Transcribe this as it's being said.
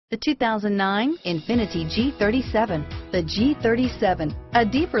The 2009 Infiniti G37. The G37, a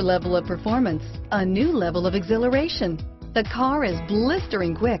deeper level of performance, a new level of exhilaration. The car is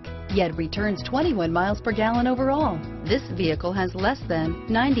blistering quick, yet returns 21 miles per gallon overall. This vehicle has less than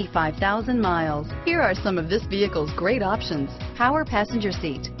 95,000 miles. Here are some of this vehicle's great options: power passenger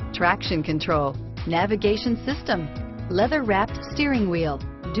seat, traction control, navigation system, leather-wrapped steering wheel,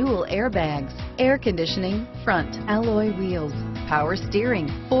 dual airbags, air conditioning, front alloy wheels, power steering,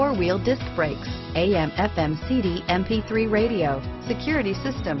 four-wheel disc brakes, AM/FM CD MP3 radio, security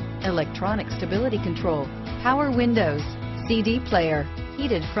system, electronic stability control, power windows, CD player,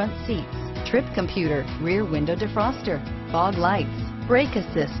 heated front seats, trip computer, rear window defroster, fog lights, brake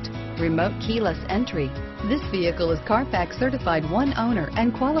assist, remote keyless entry. This vehicle is Carfax certified one owner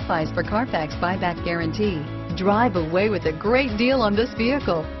and qualifies for Carfax buyback guarantee. Drive away with a great deal on this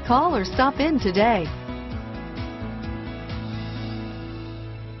vehicle. Call or stop in today.